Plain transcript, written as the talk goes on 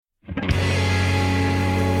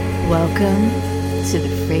Welcome to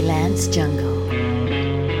the freelance jungle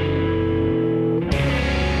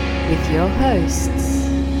with your hosts,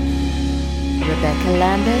 Rebecca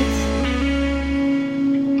Lambert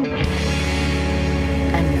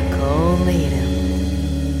and Nicole Needham.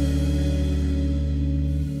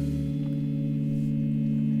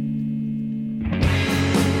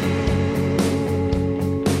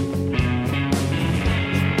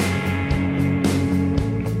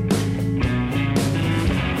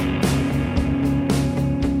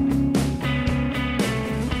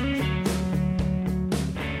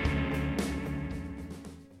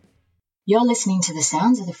 You're listening to the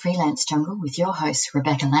sounds of the freelance jungle with your host,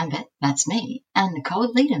 Rebecca Lambert, that's me, and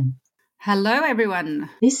Nicole Needham. Hello,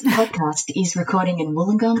 everyone. This podcast is recording in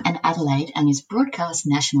Wollongong and Adelaide and is broadcast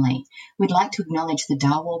nationally. We'd like to acknowledge the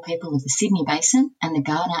Darwall people of the Sydney Basin and the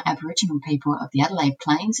Kaurna Aboriginal people of the Adelaide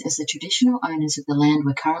Plains as the traditional owners of the land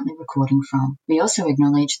we're currently recording from. We also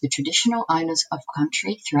acknowledge the traditional owners of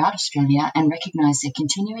country throughout Australia and recognise their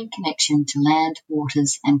continuing connection to land,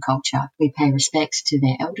 waters and culture. We pay respects to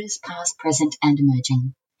their elders past, present and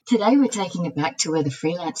emerging. Today we're taking it back to where the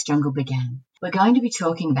freelance jungle began. We're going to be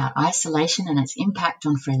talking about isolation and its impact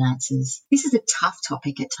on freelancers. This is a tough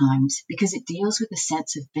topic at times because it deals with the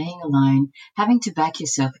sense of being alone, having to back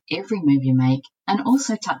yourself every move you make, and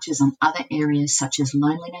also touches on other areas such as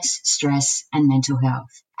loneliness, stress, and mental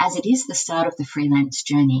health. As it is the start of the freelance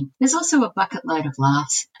journey, there's also a bucket load of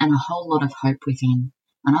laughs and a whole lot of hope within.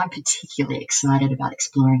 And I'm particularly excited about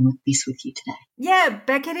exploring this with you today. Yeah,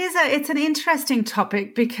 Beck, it's an interesting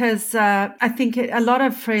topic because I think a lot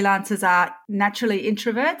of freelancers are naturally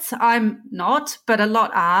introverts. I'm not, but a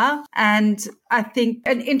lot are. And I think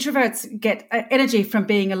introverts get energy from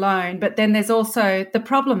being alone, but then there's also the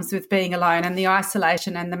problems with being alone and the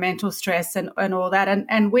isolation and the mental stress and all that.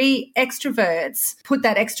 And we extroverts put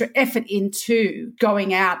that extra effort into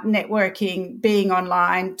going out, networking, being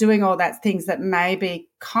online, doing all that things that maybe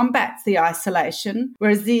combats the isolation,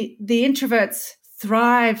 whereas the introverts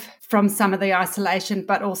thrive from some of the isolation,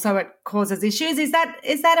 but also it causes issues. Is that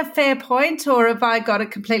a fair point, or have I got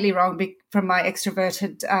it completely wrong from my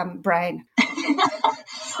extroverted brain?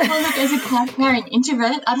 Well, look, as a quite-carrying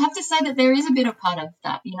introvert, I'd have to say that there is a bit of part of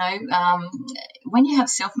that. When you have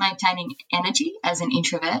self-maintaining energy as an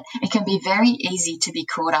introvert, it can be very easy to be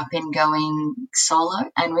caught up in going solo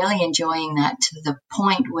and really enjoying that to the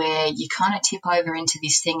point where you kind of tip over into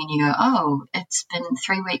this thing and you go, oh, it's been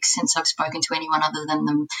 3 weeks since I've spoken to anyone other than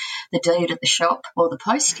the dude at the shop or the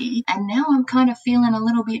postie, and now I'm kind of feeling a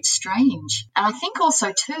little bit strange. And I think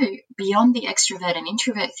also too, beyond the extrovert and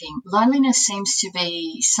introvert thing, loneliness seems to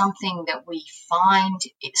be something that we find,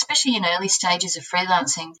 especially in early stages of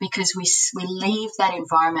freelancing, because we leave that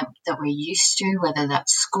environment that we're used to, whether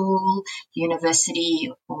that's school, university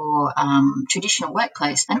or traditional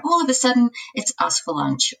workplace, and all of a sudden it's us for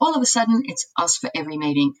lunch. All of a sudden it's us for every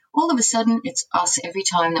meeting. All of a sudden it's us every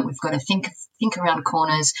time that we've got to think around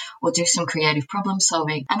corners or do some creative problem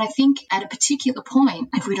solving. And I think at a particular point,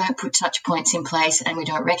 if we don't put touch points in place and we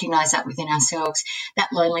don't recognise that within ourselves, that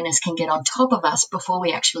loneliness can get on top of us before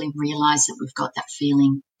we actually realise that we've got that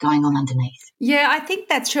feeling going on underneath. Yeah, I think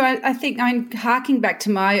that's true. I think, harking back to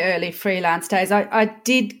my early freelance days, I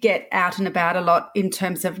did get out and about a lot in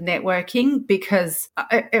terms of networking because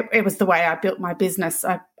it was the way I built my business,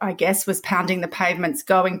 I guess, was pounding the pavements,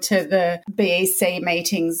 going to the BEC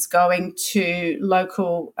meetings, going to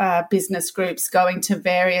local business groups, going to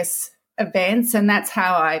various events, and that's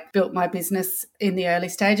how I built my business in the early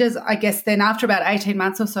stages. I guess then after about 18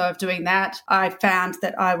 months or so of doing that, I found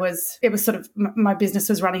that my business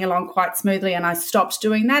was running along quite smoothly, and I stopped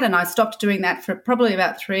doing that. And I stopped doing that for probably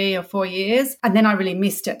about 3 or 4 years. And then I really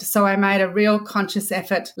missed it. So I made a real conscious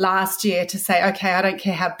effort last year to say, okay, I don't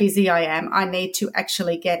care how busy I am. I need to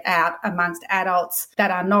actually get out amongst adults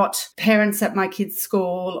that are not parents at my kids'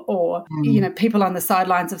 school or, people on the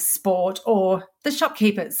sidelines of sport or the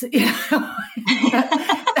shopkeepers, that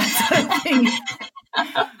sort of thing.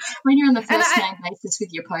 When you're on the first-name basis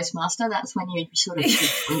with your postmaster, that's when you sort of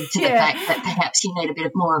shift into the fact that perhaps you need a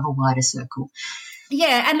bit more of a wider circle.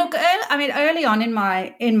 Yeah, and look, early on in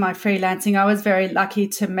my freelancing, I was very lucky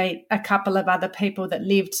to meet a couple of other people that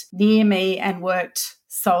lived near me and worked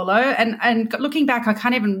solo. And looking back, I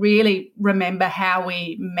can't even really remember how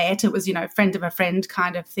we met. It was, friend of a friend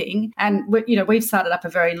kind of thing. And, we've started up a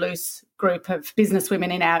very loose group of business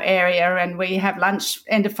women in our area, and we have lunch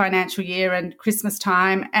end of financial year and Christmas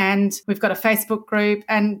time, and we've got a Facebook group,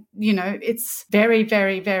 and, you know, it's very,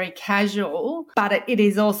 very, very casual, but it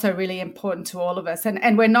is also really important to all of us.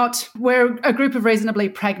 And we're a group of reasonably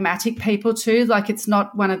pragmatic people too. Like, it's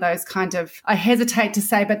not one of those kind of, I hesitate to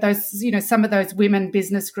say, but those, you know, some of those women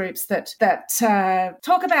business groups that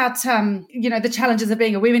talk about, you know, the challenges of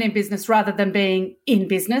being a woman in business rather than being in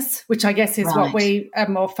business, which I guess is what we are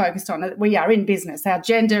more focused on. We are in business. Our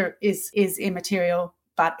gender is immaterial,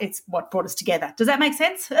 but it's what brought us together. Does that make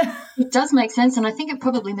sense? It does make sense, and I think it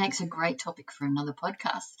probably makes a great topic for another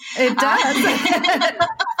podcast. It does.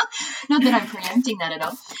 Not that I'm preempting that at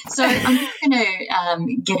all. So I'm just going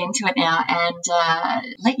to get into it now and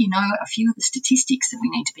let you know a few of the statistics that we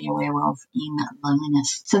need to be aware of in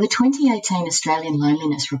loneliness. So the 2018 Australian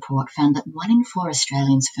Loneliness Report found that 1 in 4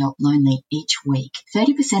 Australians felt lonely each week.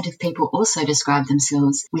 30% of people also described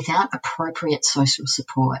themselves without appropriate social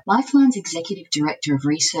support. Lifeline's Executive Director of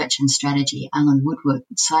Research and Strategy, Alan Woodward,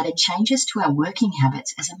 cited changes to our working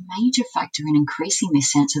habits as a major factor in increasing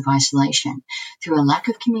this sense of isolation through a lack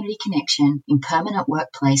of community connection in permanent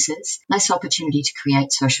workplaces, less opportunity to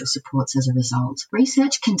create social supports as a result.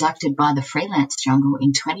 Research conducted by the Freelance Jungle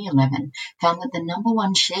in 2011 found that the number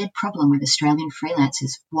one shared problem with Australian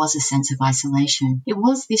freelancers was a sense of isolation. It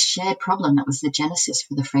was this shared problem that was the genesis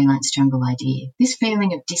for the Freelance Jungle idea. This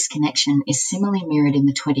feeling of disconnection is similarly mirrored in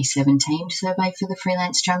the 2017 survey for the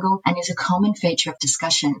Freelance Jungle and is a common feature of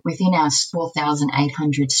discussion within our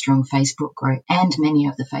 4,800 strong Facebook group and many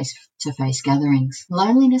of the face-to-face gatherings.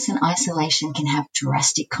 Loneliness and isolation can have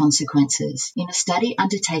drastic consequences. In a study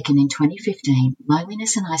undertaken in 2015,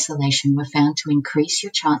 loneliness and isolation were found to increase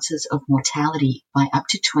your chances of mortality by up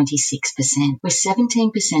to 26%, with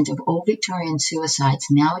 17% of all Victorian suicides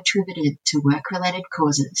now attributed to work-related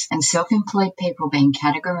causes and self-employed people being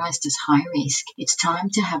categorised as high risk. It's time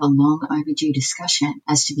to have a long overdue discussion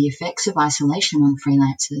as to the effects of isolation on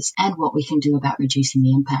freelancers and what we can do about reducing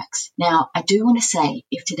the impacts. Now, I do want to say,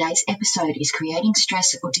 if today's episode is creating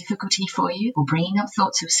stress or difficulty for you or bringing up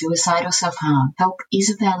thoughts of suicide or self-harm, help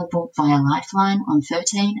is available via Lifeline on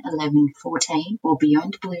 13 11 14 or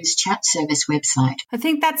Beyond Blue's chat service website. I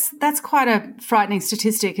think that's quite a frightening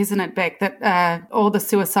statistic, isn't it, Beck, that all the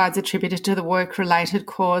suicides attributed to the work-related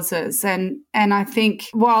causes. And I think,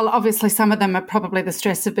 while obviously some of them are probably the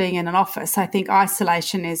stress of being in an office, I think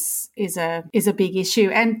isolation is a big issue.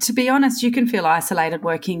 And to be honest, you can feel isolated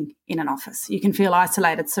working in an office. You can feel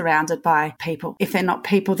isolated surrounded by people, if they're not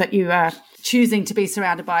people that you are choosing to be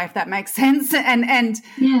surrounded by, if that makes sense. And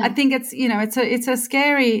yeah. I think it's, you know, it's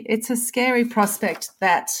a scary prospect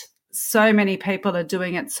that so many people are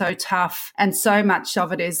doing it so tough, and so much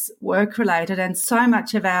of it is work related, and so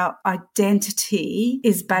much of our identity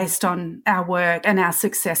is based on our work and our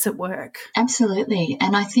success at work. Absolutely.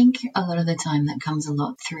 And I think a lot of the time that comes a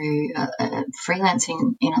lot through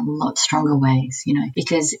freelancing in a lot stronger ways, you know,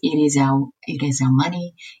 because it is our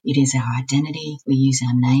money, it is our identity. We use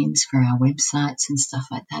our names for our websites and stuff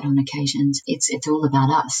like that on occasions. It's all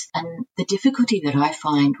about us. And the difficulty that I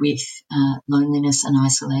find with loneliness and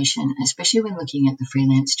isolation, especially when looking at the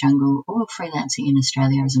freelance jungle or freelancing in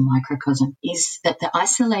Australia as a microcosm, is that the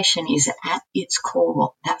isolation is at its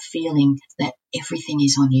core that feeling that everything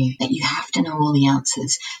is on you, that you have to know all the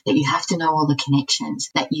answers, that you have to know all the connections,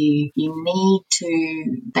 that you need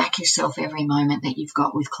to back yourself every moment that you've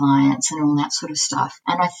got with clients and all that sort of stuff.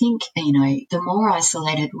 And I think, you know, the more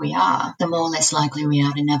isolated we are, the more less likely we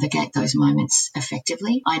are to navigate those moments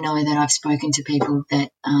effectively. I know that I've spoken to people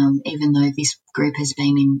that even though this group has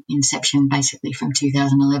been in inception basically from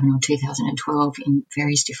 2011 or 2012 in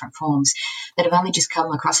various different forms, that have only just come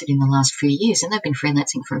across it in the last few years, and they've been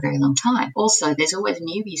freelancing for a very long time. Also, there's always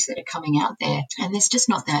newbies that are coming out there, and there's just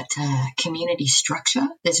not that community structure.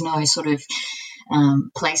 There's no sort of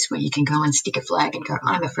place where you can go and stick a flag and go,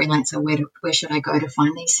 I'm a freelancer, where should I go to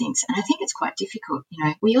find these things? And I think it's quite difficult. You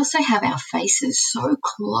know, we also have our faces so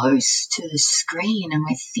close to the screen, and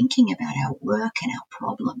we're thinking about our work and our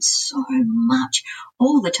problems so much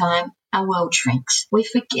all the time. Our world shrinks. We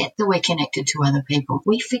forget that we're connected to other people.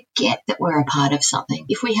 We forget that we're a part of something.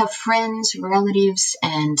 If we have friends, relatives,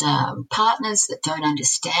 and partners that don't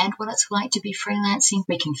understand what it's like to be freelancing,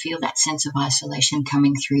 we can feel that sense of isolation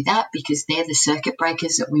coming through that, because they're the circuit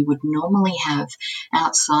breakers that we would normally have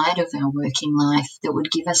outside of our working life that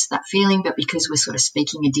would give us that feeling, but because we're sort of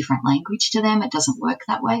speaking a different language to them, it doesn't work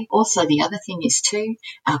that way. Also, the other thing is too,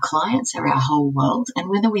 our clients are our whole world, and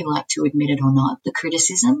whether we like to admit it or not, the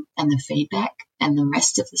criticism and the feedback and the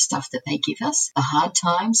rest of the stuff that they give us, the hard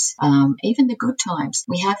times, even the good times,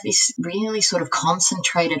 we have this really sort of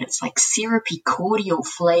concentrated, it's like syrupy, cordial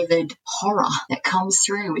flavored horror that comes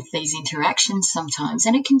through with these interactions sometimes.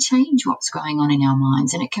 And it can change what's going on in our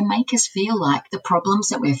minds, and it can make us feel like the problems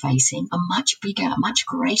that we're facing are much bigger, much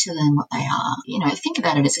greater than what they are. You know, think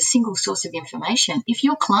about it as a single source of information. If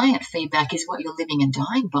your client feedback is what you're living and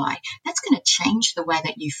dying by, that's going to change the way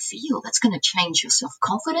that you feel. That's going to change your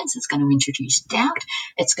self-confidence. It's going to introduce doubt.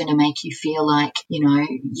 It's going to make you feel like, you know,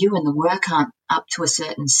 you and the work aren't up to a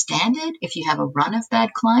certain standard if you have a run of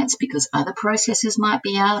bad clients because other processes might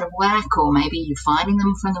be out of whack, or maybe you're finding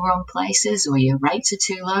them from the wrong places, or your rates are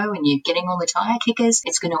too low and you're getting all the tire kickers.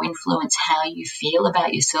 It's going to influence how you feel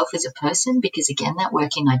about yourself as a person because, again, that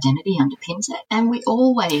working identity underpins it. And we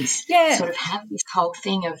always sort of have this whole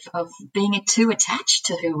thing of being too attached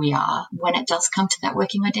to who we are when it does come to that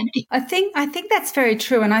working identity. I think that's very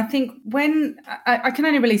true. And I think when I can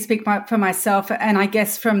only really speak for myself, and I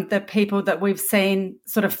guess from the people that we've seen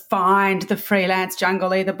sort of find the freelance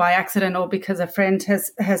jungle either by accident or because a friend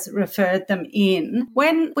has referred them in.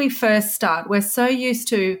 When we first start, we're so used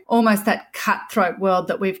to almost that cutthroat world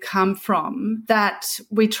that we've come from that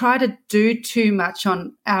we try to do too much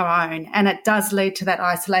on our own, and it does lead to that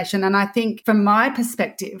isolation. And I think from my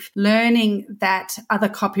perspective, learning that other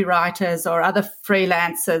copywriters or other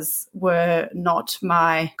freelancers were not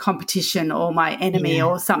my competition or my enemy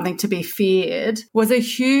or something to be feared was a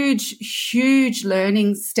huge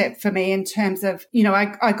learning step for me in terms of, you know,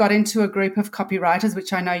 I got into a group of copywriters,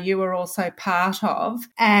 which I know you were also part of,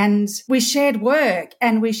 and we shared work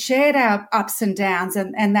and we shared our ups and downs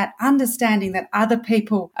and that understanding that other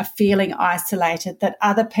people are feeling isolated, that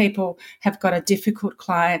other people have got a difficult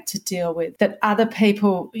client to deal with, that other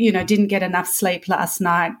people, you know, didn't get enough sleep last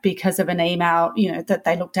night because of an email, you know, that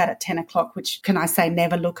they looked at 10 o'clock, which can I say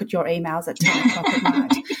never look at your emails at 10 o'clock at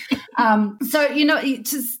night. So, you know,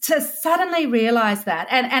 to suddenly realize that,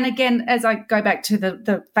 and again, as I go back to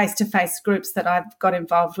the face-to-face groups that I've got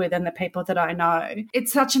involved with and the people that I know,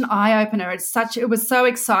 it's such an eye-opener. It was so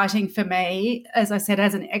exciting for me, as I said,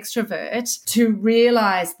 as an extrovert, to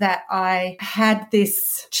realize that I had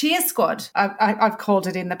this cheer squad, I've called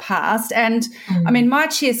it in the past. And I mean, my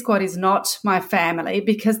cheer squad is not my family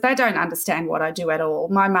because they don't understand what I do at all.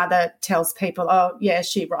 My mother tells people, oh, yeah,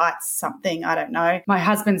 she writes something, I don't know. My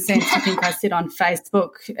husband seems to think I sit on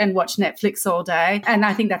Facebook and watch Netflix all day. And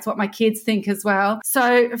I think that's what my kids think as well.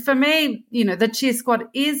 So for me, you know, the cheer squad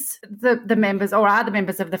is the members or are the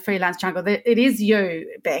members of the freelance jungle. It is you,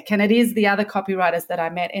 Beck, and it is the other copywriters that I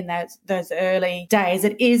met in those early days.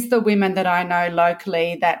 It is the women that I know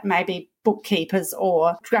locally that maybe bookkeepers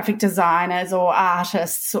or graphic designers or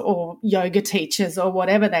artists or yoga teachers or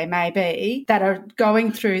whatever they may be that are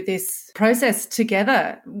going through this process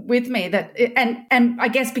together with me. And I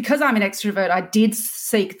guess because I'm an extrovert, I did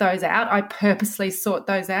seek those out. I purposely sought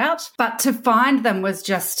those out. But to find them was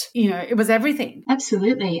just, you know, it was everything.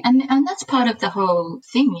 Absolutely. And that's part of the whole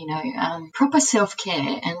thing, you know, proper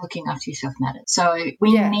self-care and looking after yourself matters. So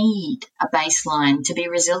we need a baseline to be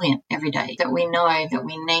resilient every day, that we know that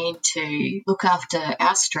we need to look after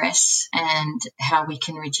our stress and how we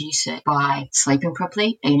can reduce it by sleeping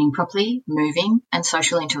properly, eating properly, moving, and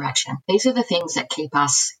social interaction. These are the things that keep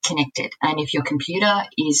us connected. And if your computer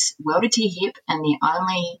is welded to your hip and the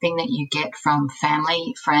only thing that you get from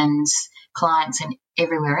family, friends, clients, and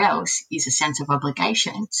everywhere else is a sense of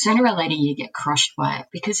obligation, sooner or later you get crushed by it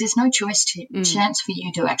because there's no chance for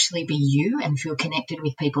you to actually be you and feel connected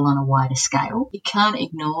with people on a wider scale. You can't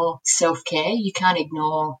ignore self-care. You can't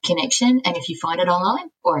ignore connection. And if you find it online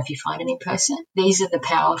or if you find it in person, these are the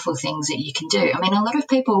powerful things that you can do. I mean, a lot of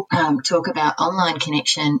people talk about online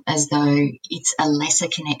connection as though it's a lesser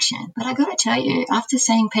connection. But I got to tell you, after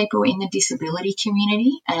seeing people in the disability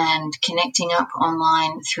community and connecting up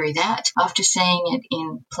online through that, after seeing it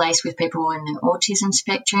in place with people in the autism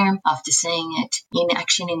spectrum, after seeing it in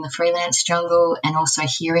action in the freelance jungle, and also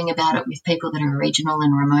hearing about it with people that are regional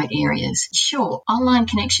and remote areas. Sure, online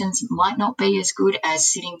connections might not be as good as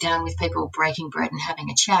sitting down with people, breaking bread and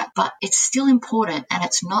having a chat, but it's still important, and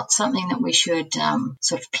it's not something that we should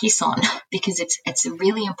sort of piss on because it's a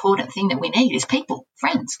really important thing that we need is people,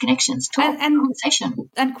 friends, connections, talk, and conversation.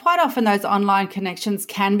 And quite often those online connections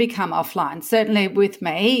can become offline. Certainly with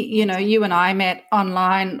me, you know, you and I met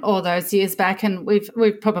online all those years back, and we've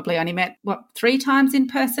probably only met 3 times in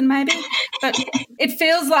person maybe, but it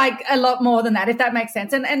feels like a lot more than that, if that makes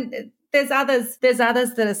sense. And there's others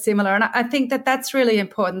that are similar, and I think that that's really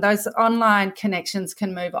important. Those online connections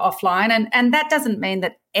can move offline, and that doesn't mean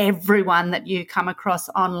that everyone that you come across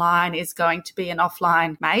online is going to be an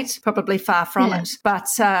offline mate, probably far from it. But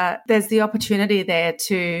there's the opportunity there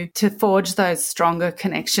to forge those stronger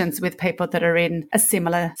connections with people that are in a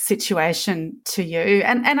similar situation to you.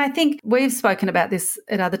 And I think we've spoken about this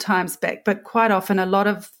at other times, Beck, but quite often a lot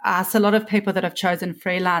of people that have chosen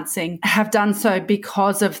freelancing have done so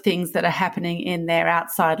because of things that are happening in their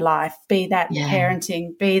outside life, be that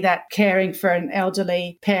parenting, be that caring for an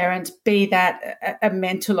elderly parent, be that a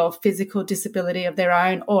mental or physical disability of their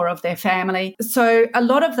own or of their family. So a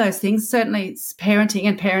lot of those things, certainly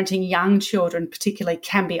parenting young children particularly,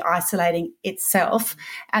 can be isolating itself.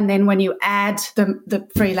 And then when you add the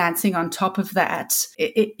freelancing on top of that,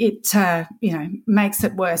 it makes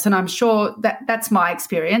it worse. And I'm sure that's my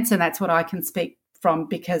experience, and that's what I can speak from,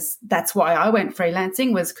 because that's why I went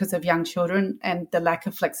freelancing, was because of young children and the lack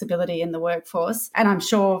of flexibility in the workforce. And I'm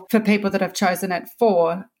sure for people that have chosen it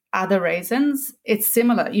for other reasons, it's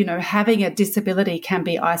similar. Having a disability can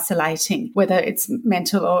be isolating, whether it's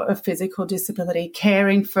mental or a physical disability.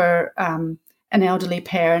 Caring for an elderly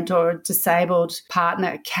parent or a disabled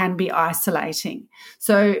partner can be isolating.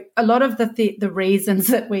 So a lot of the reasons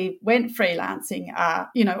that we went freelancing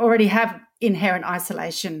are, already have inherent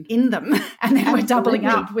isolation in them, and then we're doubling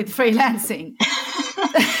up with freelancing.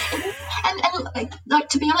 And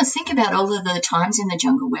to be honest, think about all of the times in the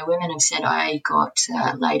jungle where women have said, I got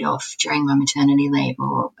laid off during my maternity leave,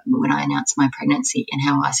 or when I announced my pregnancy, and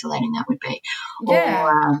how isolating that would be. Yeah.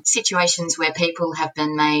 Or situations where people have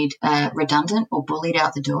been made redundant or bullied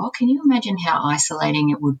out the door. Can you imagine how isolating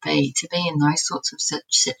it would be to be in those sorts of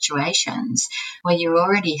situations where you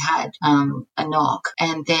already had a knock,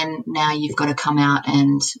 and then now you've got to come out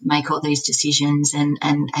and make all these decisions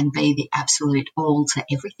and be the absolute all to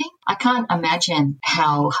everything? I can't imagine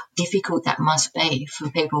how difficult that must be for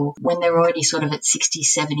people when they're already sort of at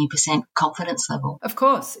 60-70% confidence level. Of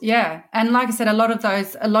course, yeah. And like I said, a lot of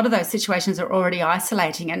those situations are already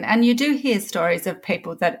isolating, and you do hear stories of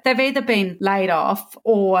people that they've either been laid off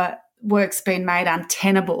or work's been made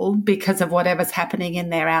untenable because of whatever's happening in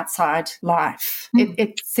their outside life.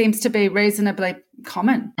 It seems to be reasonably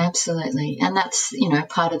common. Absolutely. And that's,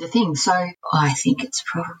 part of the thing. So I think it's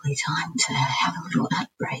probably time to have a little ad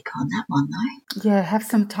break on that one, though. Yeah, have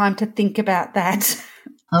some time to think about that.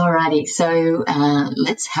 Alrighty, so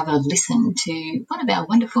let's have a listen to one of our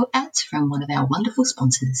wonderful ads from one of our wonderful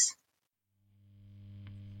sponsors.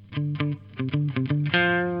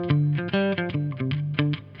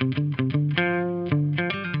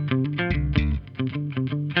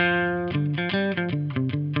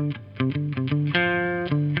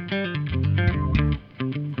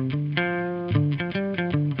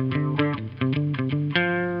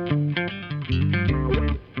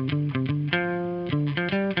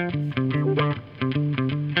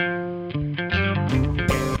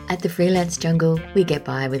 At the Freelance Jungle, we get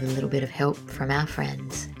by with a little bit of help from our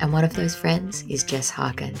friends, and one of those friends is Jess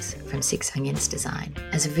Harkins from Six Onions Design.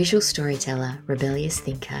 As a visual storyteller, rebellious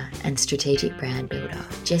thinker, and strategic brand builder,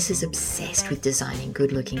 Jess is obsessed with designing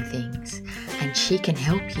good-looking things, and she can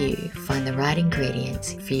help you find the right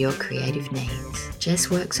ingredients for your creative needs.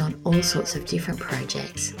 Jess works on all sorts of different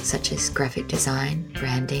projects, such as graphic design,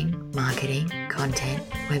 branding, marketing, content,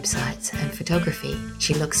 websites, and photography.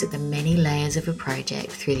 She looks at the many layers of a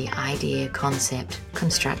project through the idea, concept,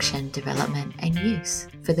 construction, development, and use.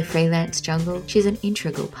 For the Freelance Jungle, she's an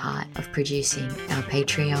integral part of producing our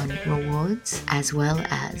Patreon rewards, as well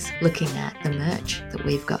as looking at the merch that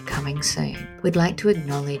we've got coming soon. We'd like to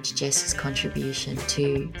acknowledge Jess's contribution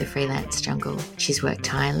to the Freelance Jungle. She's worked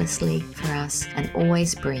tirelessly for us and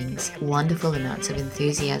always brings wonderful amounts of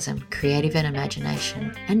enthusiasm, creative and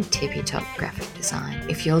imagination, and tippy-top graphic design.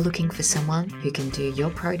 If you're looking for someone who can do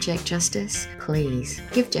your project justice, please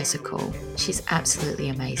give Jess a call. She's absolutely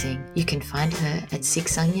amazing. You can find her at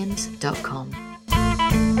sixonions.com.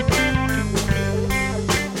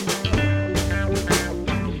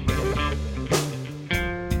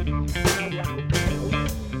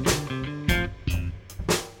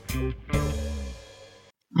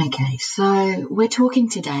 Okay, so we're talking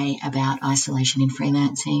today about isolation in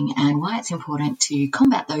freelancing and why it's important to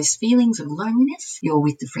combat those feelings of loneliness. You're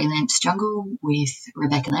with the Freelance Jungle with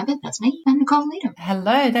Rebecca Lambert, that's me, and Nicole Needham.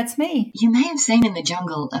 Hello, that's me. You may have seen in the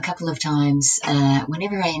jungle a couple of times,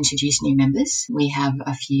 whenever I introduce new members, we have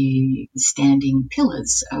a few standing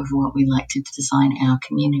pillars of what we like to design our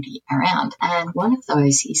community around. And one of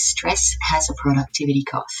those is stress has a productivity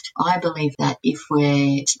cost. I believe that if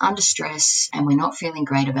we're under stress and we're not feeling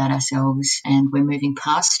great about ourselves, and we're moving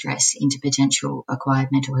past stress into potential acquired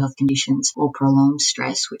mental health conditions or prolonged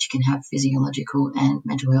stress, which can have physiological and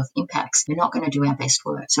mental health impacts, we're not going to do our best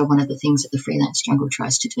work. So one of the things that the freelance jungle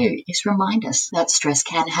tries to do is remind us that stress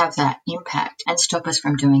can have that impact and stop us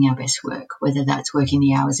from doing our best work, whether that's working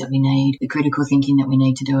the hours that we need, the critical thinking that we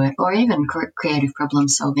need to do it, or even creative problem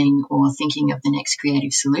solving or thinking of the next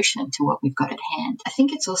creative solution to what we've got at hand. I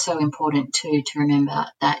think it's also important to remember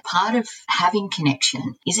that part of having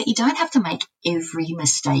connection is that you don't have to make every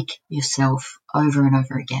mistake yourself over and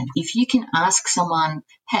over again. If you can ask someone,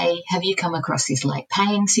 hey, have you come across this late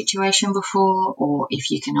paying situation before? Or if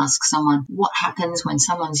you can ask someone, what happens when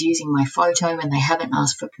someone's using my photo and they haven't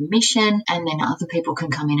asked for permission, and then other people can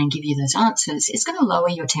come in and give you those answers, it's going to lower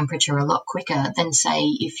your temperature a lot quicker than, say,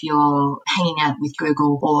 if you're hanging out with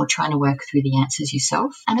Google or trying to work through the answers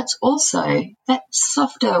yourself. And it's also that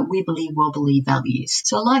softer, wibbly wobbly values.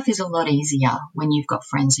 So life is a lot easier when you've got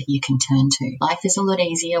friends that you can turn to. Life is a lot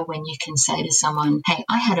easier when you can say to someone, hey,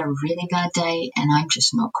 I had a really bad day and I'm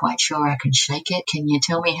just not quite sure I can shake it. Can you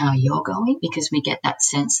tell me how you're going? Because we get that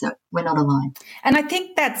sense that we're not alone. And I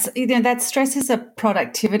think that's, that stress is a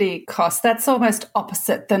productivity cost. That's almost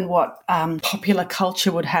opposite than what popular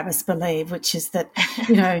culture would have us believe, which is that,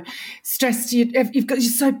 stress, you're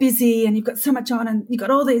so busy and you've got so much on and you've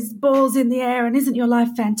got all these balls in the air, and isn't your life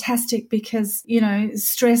fantastic? Because,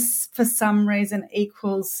 stress for some reason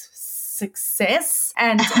equals success.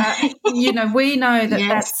 And, we know that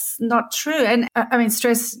that's not true. And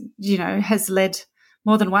stress, has led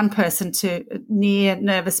more than one person to near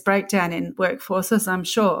nervous breakdown in workforces, I'm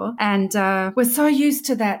sure. And we're so used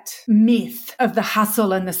to that myth of the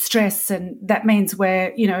hustle and the stress, and that means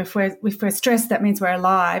we're, if we're stressed, that means we're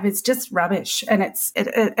alive. It's just rubbish, and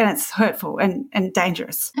it's hurtful and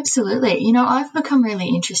dangerous. Absolutely. I've become really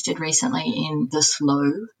interested recently in the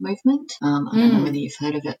slow movement. I don't know whether you've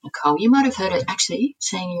heard of it, Nicole. You might have heard it, actually,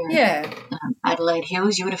 seeing your Adelaide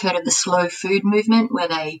Hills. You would have heard of the slow food movement, where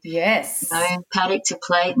they paddock to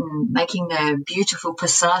plate and making the beautiful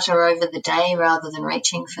passata over the day rather than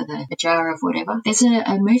reaching for the jar of whatever. There's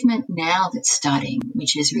a movement now that's starting,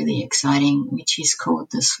 which is really exciting, which is called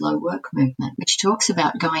the slow work movement, which talks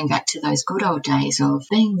about going back to those good old days of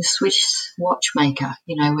being the Swiss watchmaker,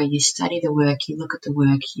 where you study the work, you look at the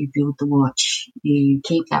work, you build the watch, you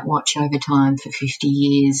keep that watch over time for 50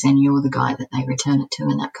 years and you're the guy that they return it to,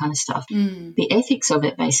 and that kind of stuff. The ethics of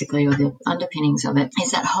it, basically, or the underpinnings of it,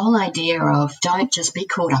 is that whole idea of don't just be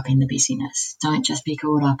caught up in the busyness. Don't just be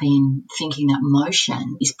caught up in thinking that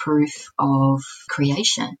motion is proof of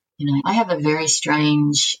creation. I have a very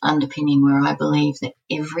strange underpinning where I believe that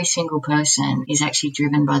every single person is actually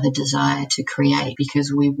driven by the desire to create,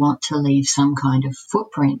 because we want to leave some kind of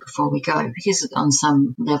footprint before we go, because on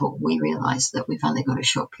some level we realize that we've only got a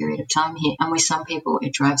short period of time here. And with some people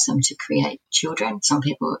it drives them to create children. Some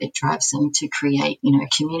people it drives them to create,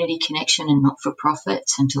 community connection and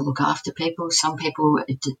not-for-profits and to look after people. Some people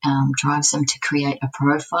it drives them to create a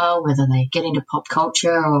profile, whether they get into pop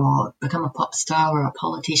culture or become a pop star or a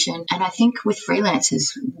politician. And I think with freelancers,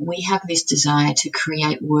 we have this desire to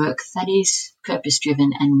create work that is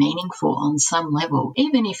purpose-driven and meaningful on some level,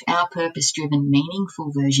 even if our purpose-driven,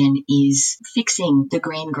 meaningful version is fixing the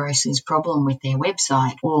greengrocer's problem with their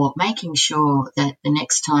website, or making sure that the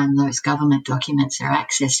next time those government documents are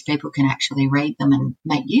accessed, people can actually read them and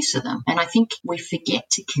make use of them. And I think we forget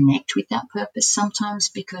to connect with that purpose sometimes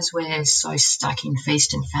because we're so stuck in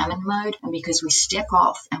feast and famine mode, and because we step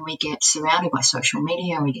off and we get surrounded by social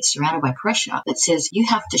media and we get surrounded by pressure that says you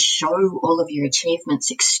have to show all of your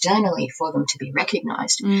achievements externally for them to be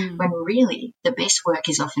recognised, when really the best work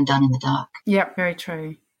is often done in the dark. Yeah, very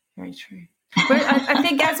true. Very true. Well, I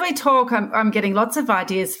think as we talk, I'm getting lots of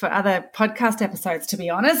ideas for other podcast episodes, to be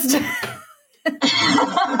honest.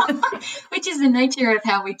 Which is the nature of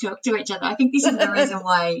how we talk to each other. I think this is the reason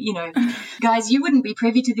why, guys, you wouldn't be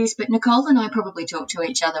privy to this, but Nicole and I probably talk to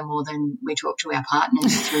each other more than we talk to our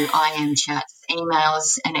partners through IM chats,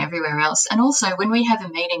 emails and everywhere else. And also when we have a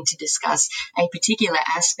meeting to discuss a particular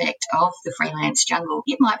aspect of the freelance jungle,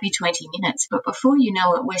 it might be 20 minutes, but before you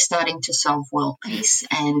know it, we're starting to solve world peace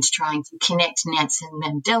and trying to connect Nelson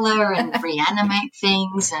Mandela and reanimate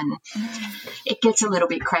things, and it gets a little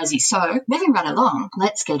bit crazy. So moving right along,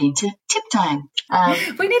 let's get into tip time.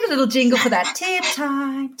 We need a little jingle for that. Tip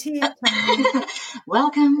time, tip time.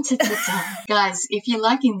 Welcome to tip time. Guys, if you're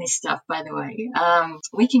liking this stuff, by the way,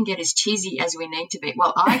 we can get as cheesy as we need to be.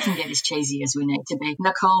 Well, I can get as cheesy as we need to be.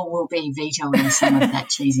 Nicole will be vetoing some of that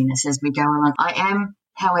cheesiness as we go along.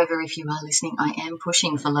 However, if you are listening, I am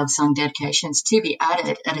pushing for love song dedications to be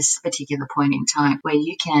added at a particular point in time where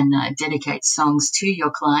you can dedicate songs to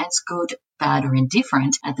your clients, good, bad or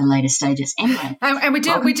indifferent at the later stages anyway. And we do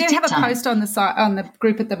have a post on the site, on the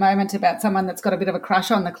group at the moment, about someone that's got a bit of a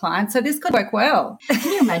crush on the client, so this could work well.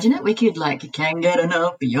 Can you imagine it? We could can't get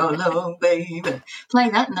enough of your love, baby. Play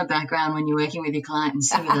that in the background when you're working with your client and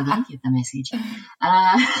see whether they get the message.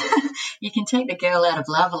 You can take the girl out of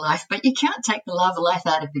love life, but you can't take the love life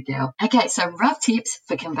out of the girl. Okay, so rough tips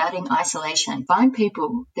for combating isolation. Find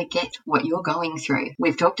people that get what you're going through.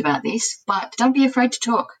 We've talked about this, but don't be afraid to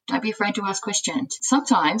talk. Don't be afraid to ask questions.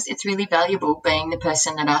 Sometimes it's really valuable being the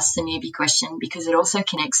person that asks the newbie question, because it also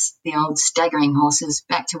connects the old staggering horses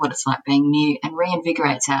back to what it's like being new and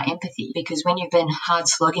reinvigorates our empathy, because when you've been hard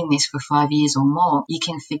slogging this for 5 years or more, you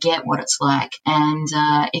can forget what it's like, and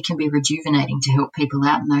it can be rejuvenating to help people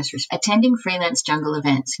out in those respects. Attending freelance jungle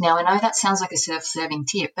events. Now, I know that sounds like a self-serving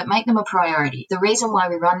tip, but make them a priority. The reason why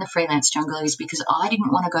we run the freelance jungle is because I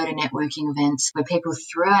didn't want to go to networking events where people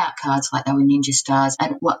threw out cards like they were ninja stars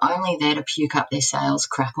and were only there to puke up their sales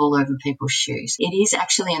crap all over people's shoes. It is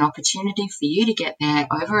actually an opportunity for you to get there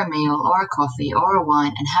over a meal or a coffee or a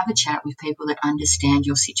wine and have a chat with people that understand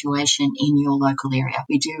your situation in your local area.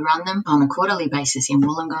 We do run them on a quarterly basis in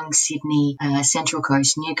Wollongong, Sydney, Central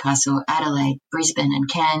Coast, Newcastle, Adelaide, Brisbane and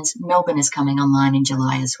Cairns. Melbourne is coming online in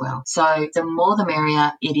July as well. So the more the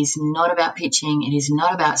merrier. It is not about pitching. It is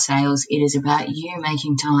not about sales. It is about you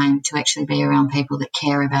making time to actually be around people that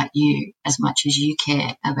care about you as much as you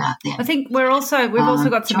care about them. I think we've also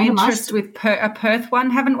got some interest with a Perth one,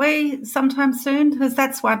 haven't we, sometime soon? Because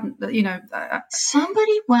that's one,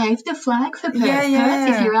 somebody waved the flag for Perth. Yeah.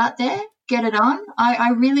 Perth, if you're out there, get it on.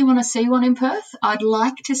 I really want to see one in Perth. I'd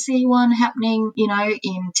like to see one happening,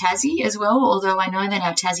 in Tassie as well, although I know that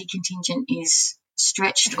our Tassie contingent is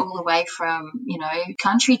stretched all the way from,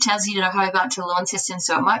 country Tassie to Hobart to Launceston,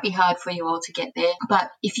 so it might be hard for you all to get there. But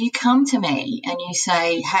if you come to me and you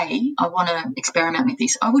say, hey, I want to experiment with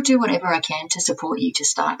this, I will do whatever I can to support you to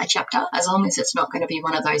start a chapter, as long as it's not going to be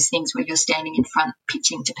one of those things where you're standing in front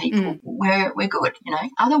pitching to people. We're good,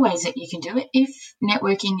 Other ways that you can do it, if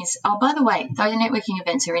networking is, by the way, those networking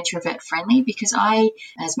events are introvert friendly, because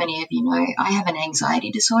as many of you know, I have an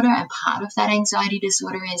anxiety disorder, and part of that anxiety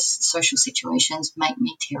disorder is social situations make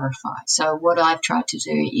me terrified. So what I've tried to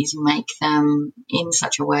do is make them in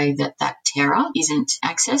such a way that terror isn't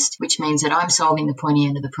accessed, which means that I'm solving the pointy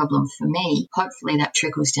end of the problem for me. Hopefully that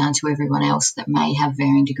trickles down to everyone else that may have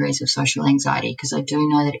varying degrees of social anxiety, because I do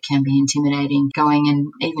know that it can be intimidating going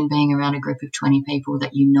and even being around a group of 20 people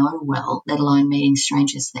that you know well, let alone meeting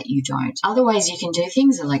strangers that you don't. Other ways you can do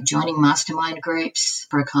things are like joining mastermind groups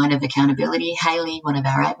for a kind of accountability. Hayley, one of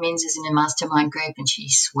our admins, is in a mastermind group and she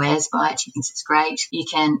swears by it. She thinks it's great. You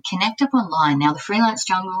can connect up online. Now, the freelance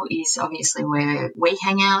jungle is obviously where we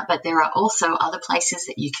hang out, but there are also other places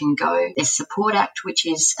that you can go. There's Support Act, which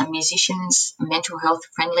is a musicians' mental health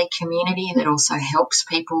friendly community that also helps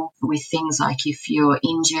people with things like if you're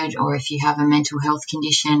injured or if you have a mental health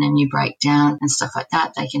condition and you break down and stuff like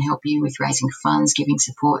that, they can help you with raising funds, giving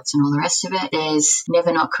supports and all the rest of it. There's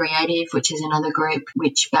Never Not Creative, which is another group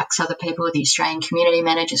which backs other people. The Australian Community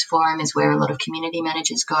Managers Forum is where a lot of community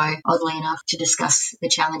managers go, oddly enough, to discuss the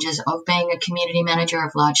challenges of being a community manager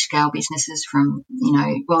of large-scale businesses, from,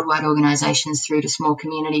 worldwide organisations through to small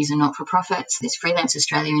communities and not-for-profits. There's Freelance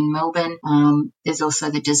Australia in Melbourne. There's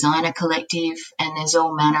also the Designer Collective, and there's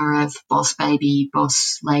all manner of boss baby,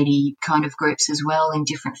 boss lady kind of groups as well in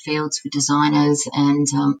different fields for designers and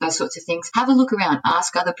those sorts of things. Have a look around.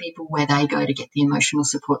 Ask other people where they go to get the emotional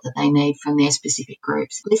support that they need from their specific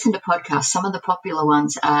groups. Listen to podcasts. Some of the popular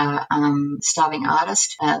ones are Starving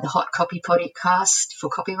Artist, the Hot Copy Podcast for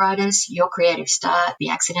copywriters, Your Creative Start, The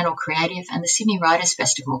Accidental Creative, and the Sydney Writers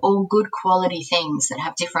Festival. All good quality things that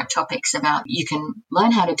have different topics about you can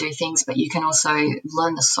learn how to do things, but you can also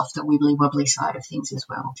learn the softer wibbly wobbly side of things as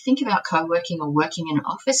well. Think about co-working or working in an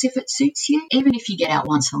office if it suits you, even if you get out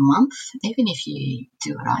once a month, even if you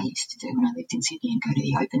do what I used to do when I lived in Sydney and go to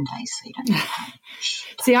the open days so you don't get paid.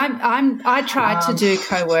 See, I tried to do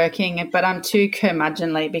co-working, but I'm too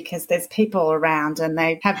curmudgeonly because there's people around and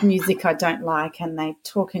they have music I don't like and they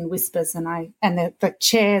talk in whispers and the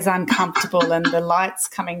chair's uncomfortable and the light's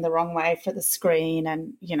coming the wrong way for the screen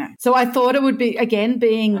and, So I thought it would be, again,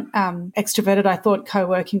 being extroverted, I thought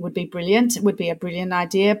co-working would be brilliant. It would be a brilliant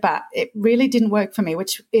idea, but it really didn't work for me,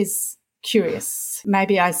 which is curious.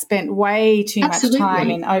 Maybe I spent way too much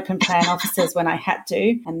time in open plan offices when I had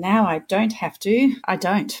to, and now I don't have to. I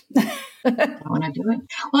don't. don't want to do it.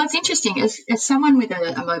 Well, it's interesting. As someone with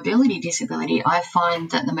a mobility disability, I find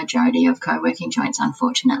that the majority of co-working joints,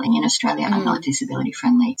 unfortunately, in Australia are not disability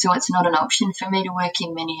friendly. So it's not an option for me to work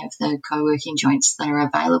in many of the co-working joints that are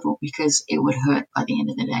available because it would hurt by the end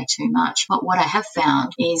of the day too much. But what I have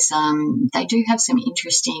found is they do have some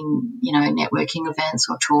interesting, networking events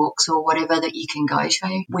or talks or whatever that you can go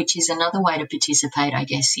to, which is another way to participate, I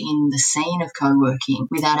guess, in the scene of co-working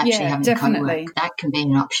without actually having to co-work. That can be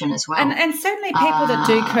an option as well. And certainly people that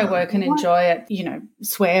do co-work and enjoy it,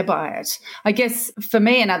 swear by it. I guess for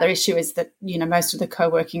me another issue is that, most of the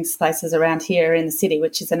co-working spaces around here in the city,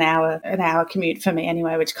 which is an hour commute for me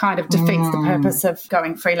anyway, which kind of defeats the purpose of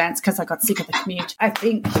going freelance because I got sick of the commute. I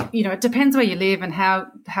think, it depends where you live and how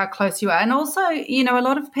close you are. And also, a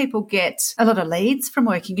lot of people get a lot of leads from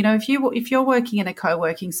working. If you're working in a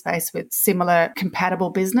co-working space with similar compatible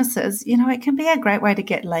businesses, it can be a great way to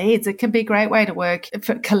get leads. It can be a great way to work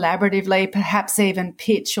collaboratively, perhaps even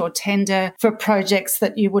pitch or tender for projects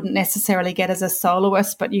that you wouldn't necessarily get as a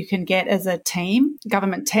soloist, but you can get as a team,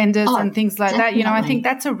 government tenders and things like definitely. that. I think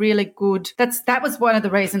that's a really good, that was one of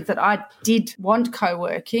the reasons that I did want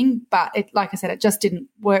co-working, but like I said, it just didn't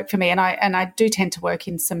work for me. And I do tend to work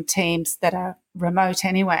in some teams that are remote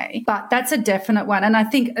anyway, but that's a definite one. And I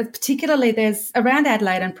think particularly there's around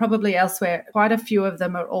Adelaide and probably elsewhere, quite a few of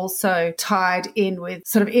them are also tied in with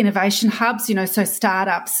sort of innovation hubs, so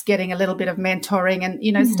startups getting a little bit of mentoring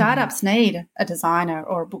and, startups need a designer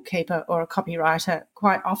or a bookkeeper or a copywriter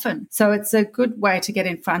quite often. So it's a good way to get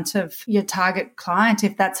in front of your target client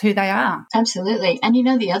if that's who they are. Absolutely. And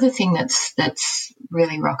the other thing that's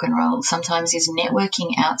really rock and roll sometimes is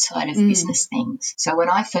networking outside of business things. So when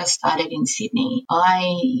I first started in Sydney, I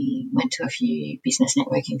went to a few business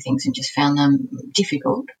networking things and just found them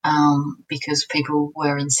difficult because people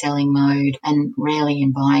were in selling mode and rarely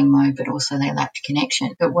in buying mode, but also they lacked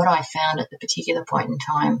connection. But what I found at the particular point in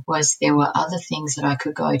time was there were other things that I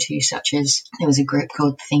could go to, such as there was a group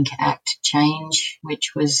called Think, Act, Change,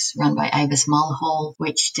 which was run by Avis Mulhall,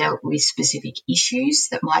 which dealt with specific issues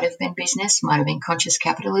that might have been business, might have been conscious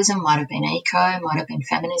capitalism, might have been eco, might have been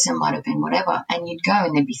feminism, might have been whatever. And you'd go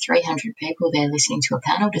and there'd be 300 people there listening to a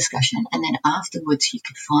panel discussion. And then afterwards you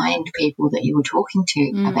could find people that you were talking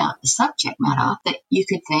to about the subject matter that you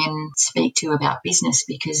could then speak to about business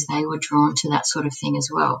because they were drawn to that sort of thing as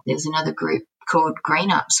well. There was another group called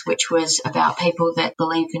Green Ups, which was about people that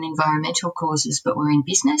believed in environmental causes but were in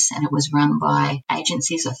business, and it was run by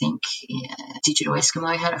agencies. I think Digital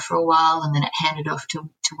Eskimo had it for a while, and then it handed off to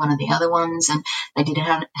one of the other ones, and they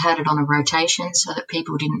had it on a rotation so that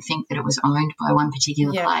people didn't think that it was owned by one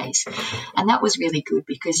particular place. And that was really good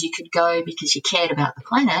because you could go because you cared about the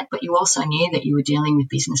planet, but you also knew that you were dealing with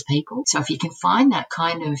business people. So if you can find that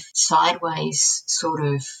kind of sideways sort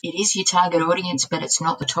of, it is your target audience but it's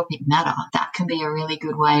not the topic matter, that can be a really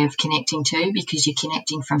good way of connecting too, because you're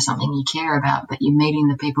connecting from something you care about, but you're meeting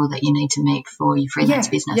the people that you need to meet for your freelance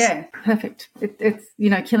business. Yeah, perfect. It's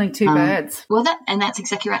killing two birds. Well, that's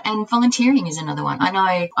exactly right. And volunteering is another one. I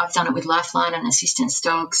know I've done it with Lifeline and assistance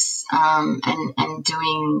dogs and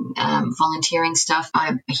doing volunteering stuff.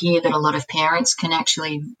 I hear that a lot of parents can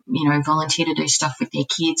actually, volunteer to do stuff with their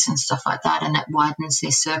kids and stuff like that, and that widens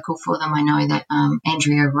their circle for them. I know that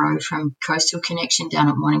Andrea Rowe from Coastal Connection down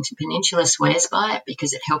at Mornington Peninsula swears by it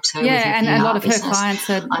because it helps her with her and PR a lot of business. her clients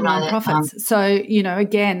are non-profits. So,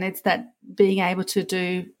 again, it's that being able to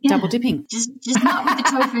do double dipping. Just not with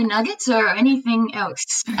the tofu nuggets or anything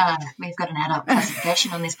else. We've got an adult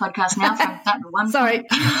classification on this podcast now from that one. Sorry.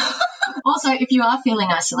 Also, if you are feeling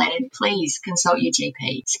isolated, please consult your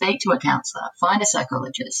GP, speak to a counsellor, find a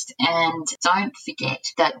psychologist, and don't forget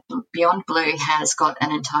that Beyond Blue has got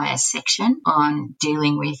an entire section on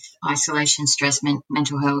dealing with isolation, stress,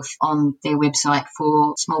 mental health on their website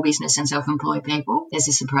for small business and self-employed people. There's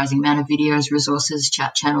a surprising amount of videos, resources,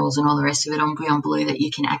 chat channels, and all the rest of it on Beyond Blue that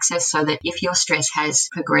you can access, so that if your stress has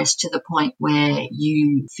progressed to the point where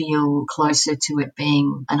you feel closer to it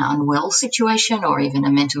being an unwell situation or even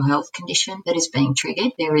a mental health condition that is being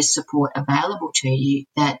triggered, there is support available to you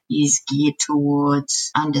that is geared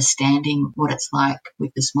towards understanding what it's like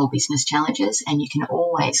with the small business challenges. And you can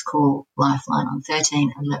always call Lifeline on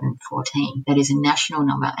 13 11 14. That is a national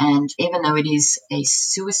number. And even though it is a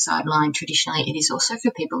suicide line traditionally, it is also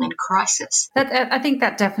for people in crisis. I think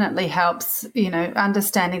that definitely helps,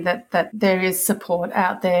 understanding that there is support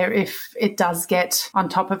out there if it does get on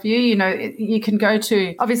top of you. You can go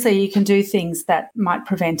to, obviously you can do things that might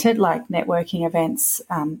prevent it, like like networking events,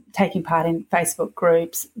 taking part in Facebook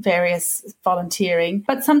groups, various volunteering.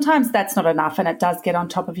 But sometimes that's not enough and it does get on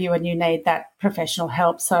top of you and you need that professional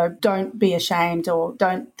help. So don't be ashamed or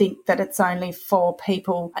don't think that it's only for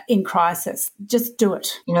people in crisis. Just do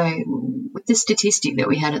it. You know, with the statistic that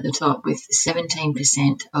we had at the top with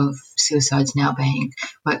 17% of suicides now being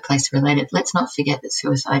workplace related, let's not forget that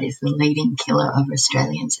suicide is the leading killer of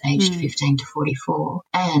Australians aged 15 to 44,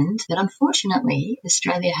 and that unfortunately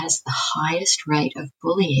Australia has the highest rate of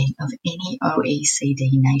bullying of any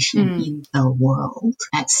OECD nation in the world,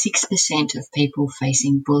 at 6% of people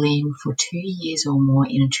facing bullying for 2 years or more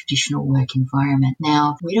in a traditional work environment.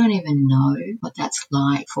 Now, we don't even know what that's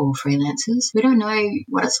like for freelancers. We don't know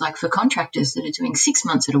what it's like for contractors that are doing 6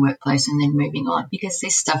 months at a workplace and then moving on, because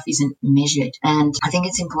this stuff isn't measured. And I think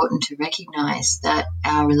it's important to recognise that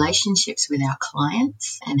our relationships with our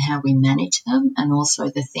clients and how we manage them, and also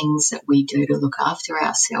the things that we do to look after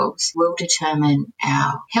ourselves, will determine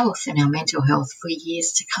our health and our mental health for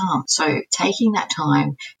years to come. So taking that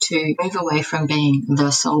time to move away from being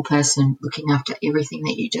the sole person looking after everything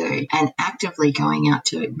that you do and actively going out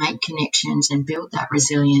to make connections and build that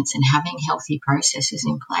resilience and having healthy processes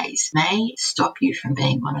in place may stop you from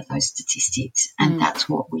being one of those statistics. And that's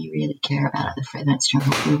what we really care about at the Freelance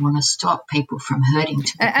Jungle. We want to stop people from hurting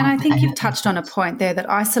to the And I point think that you've touched on a point there that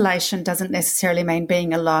isolation doesn't necessarily mean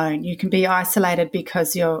being alone. You can be isolated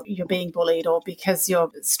because you're being bullied or because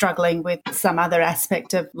you're struggling with some other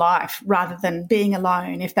aspect of life, rather than being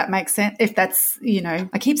alone, if that makes sense. If that's,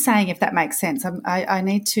 I keep saying if that makes sense. I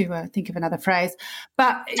need to think of another phrase.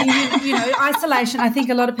 But, isolation, I think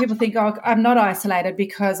a lot of people think, oh, I'm not isolated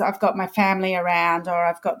because I've got my family around or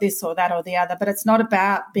I've got this or that or the other. But it's not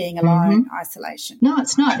about being alone, isolation. No,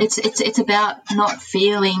 it's not. It's about not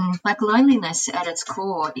feeling like loneliness at its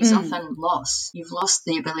core is often loss. You've lost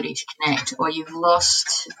the ability to connect, or you've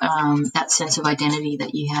lost that sense of identity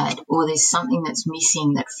that you had, or there's something that's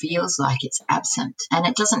missing that feels like it's absent. And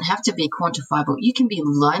it doesn't have to be quantifiable. You can be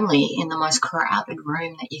lonely in the most crowded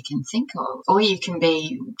room that you can think of, or you can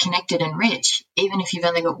be connected and rich, even if you've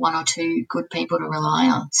only got one or two good people to rely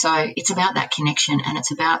on. So it's about that connection, and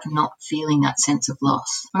it's about not feeling that sense of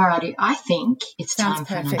loss. Alrighty, I think it's time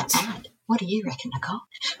for another ad. What do you reckon, Nicole?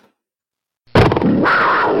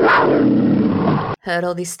 Heard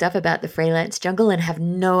all this stuff about the Freelance Jungle and have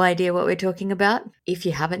no idea what we're talking about? If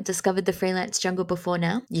you haven't discovered the Freelance Jungle before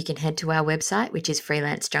now, you can head to our website, which is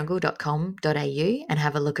freelancejungle.com.au, and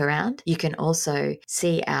have a look around. You can also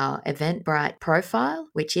see our Eventbrite profile,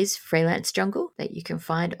 which is Freelance Jungle, that you can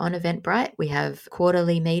find on Eventbrite. We have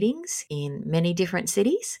quarterly meetings in many different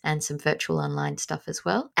cities and some virtual online stuff as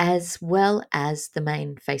well as the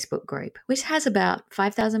main Facebook group, which has about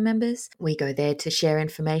 5,000 members. We go there to share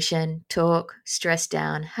information, talk, stress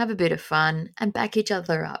down, have a bit of fun, and back each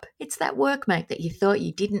other up. It's that workmate that you thought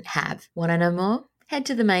you didn't have. Want to know more? Head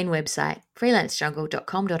to the main website,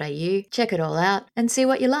 freelancejungle.com.au, check it all out and see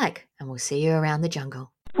what you like, and we'll see you around the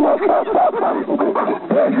jungle.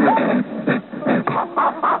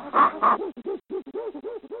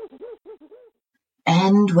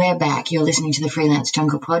 And we're back. You're listening to the Freelance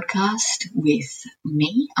Jungle podcast with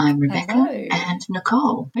me. I'm Rebecca. Hello. And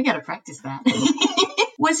Nicole. We got to practice that.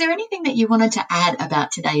 Was there anything that you wanted to add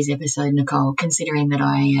about today's episode, Nicole, considering that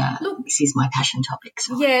this is my passion topic?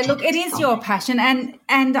 So yeah, look, it is your passion.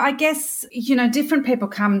 And I guess, different people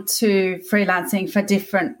come to freelancing for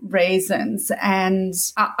different reasons. And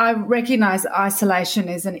I recognise isolation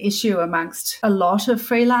is an issue amongst a lot of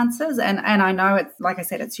freelancers. And I know it's, like I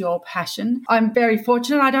said, it's your passion. I'm very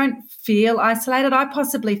fortunate. I don't feel isolated. I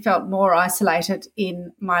possibly felt more isolated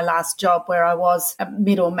in my last job where I was a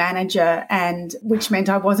middle manager, and which meant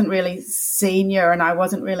I wasn't really senior and I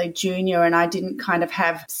wasn't really junior, and I didn't kind of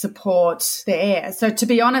have support there. So to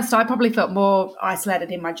be honest, I probably felt more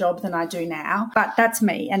isolated in my job than I do now. But that's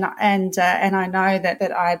me, and I know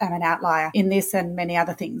that I am an outlier in this and many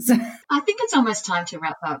other things. I think it's almost time to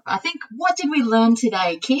wrap up. I think, what did we learn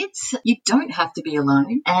today, kids? You don't have to be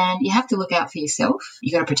alone, and you have to look out for yourself.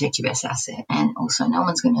 You got to protect your best asset, and also no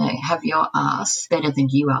one's going to have your ass better than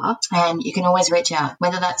you are. And you can always reach out,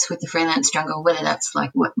 whether that's with the Freelance Jungle, whether that's like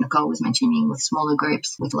what Nicole was mentioning with smaller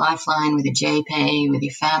groups, with Lifeline, with a GP, with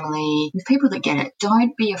your family, with people that get it.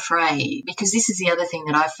 Don't be afraid, because this is the other thing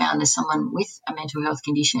that I've found as someone with a mental health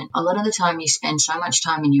condition. A lot of the time you spend so much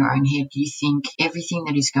time in your own head, you think everything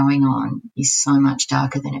that is going on is so much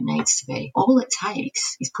darker than it needs to be. All it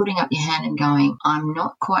takes is putting up your hand and going, I'm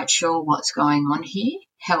not quite sure what's going on here.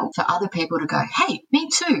 Help for other people to go, hey, me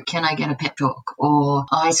too, can I get a pep talk? Or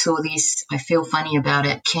I saw this, I feel funny about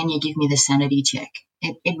it, can you give me the sanity check?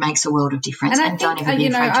 it makes a world of difference. And I don't think, ever be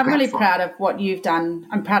afraid to I'm grab really for it. proud of what you've done.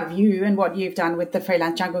 I'm proud of you and what you've done with the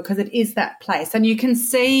Freelance Jungle, because it is that place. And you can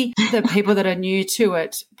see the people that are new to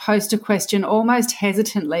it post a question almost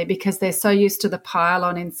hesitantly because they're so used to the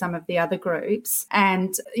pile-on in some of the other groups.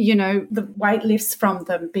 And, the weight lifts from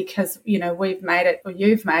them because, we've made it, or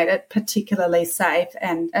you've made it, particularly safe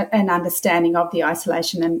and an understanding of the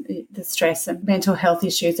isolation and the stress and mental health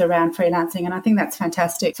issues around freelancing. And I think that's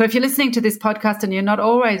fantastic. So if you're listening to this podcast and you're not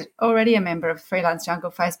already a member of Freelance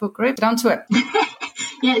Jungle Facebook group, get onto it.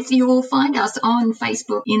 Yes, you will find us on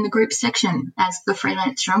Facebook in the group section as the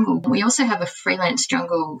Freelance Jungle. We also have a Freelance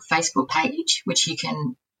Jungle Facebook page, which you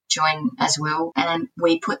can join as well, and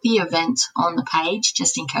we put the events on the page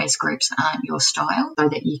just in case groups aren't your style, so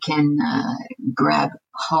that you can grab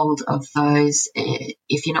hold of those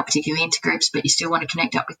if you're not particularly into groups but you still want to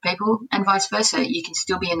connect up with people, and vice versa. You can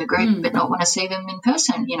still be in the group but not want to see them in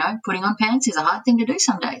person. Putting on pants is a hard thing to do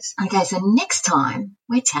some days. Okay, so next time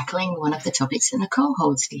we're tackling one of the topics that Nicole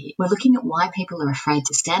holds dear. We're looking at why people are afraid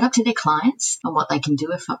to stand up to their clients and what they can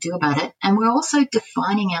do about it, and we're also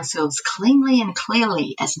defining ourselves cleanly and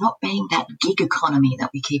clearly as not being that gig economy that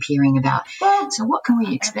we keep hearing about. Well, so what can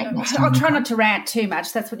we expect next time? I'll try not to rant too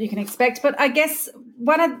much. That's what you can expect. But I guess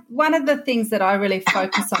one of the things that I really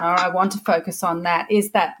focus on, or I want to focus on, that is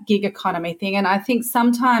that gig economy thing. And I think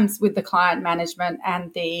sometimes with the client management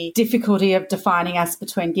and the difficulty of defining us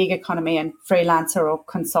between gig economy and freelancer or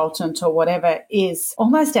consultant or whatever is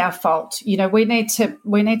almost our fault. We need to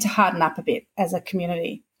harden up a bit as a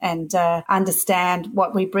community and understand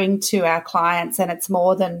what we bring to our clients, and it's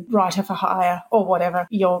more than writer for hire or whatever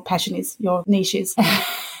your passion is, your niche is.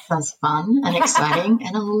 Sounds fun and exciting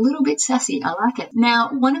and a little bit sassy. I like it. Now,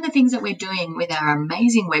 one of the things that we're doing with our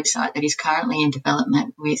amazing website that is currently in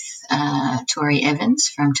development with Tori Evans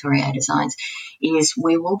from Tori Designs is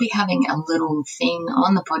we will be having a little thing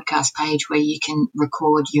on the podcast page where you can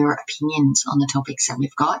record your opinions on the topics that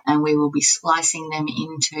we've got, and we will be slicing them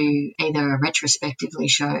into either retrospectively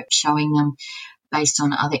showing them based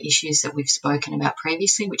on other issues that we've spoken about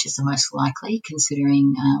previously, which is the most likely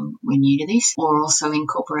considering we're new to this, or also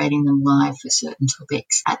incorporating them live for certain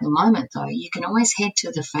topics. At the moment, though, you can always head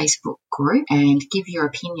to the Facebook group and give your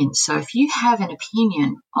opinion. So if you have an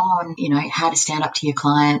opinion on, how to stand up to your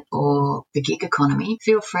client or the gig economy,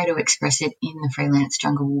 feel free to express it in the Freelance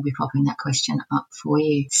Jungle. We'll be popping that question up for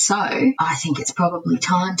you. So I think it's probably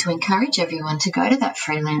time to encourage everyone to go to that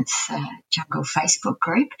Freelance Jungle Facebook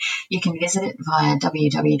group. You can visit it via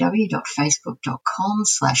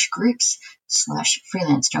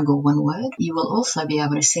www.facebook.com/groups/freelance jungle, one word. You will also be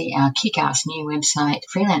able to see our kick-ass new website,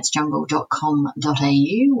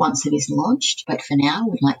 freelancejungle.com.au, once it is launched. But for now,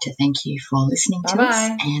 we'd like to thank you for listening to us,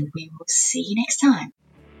 and we will see you next time.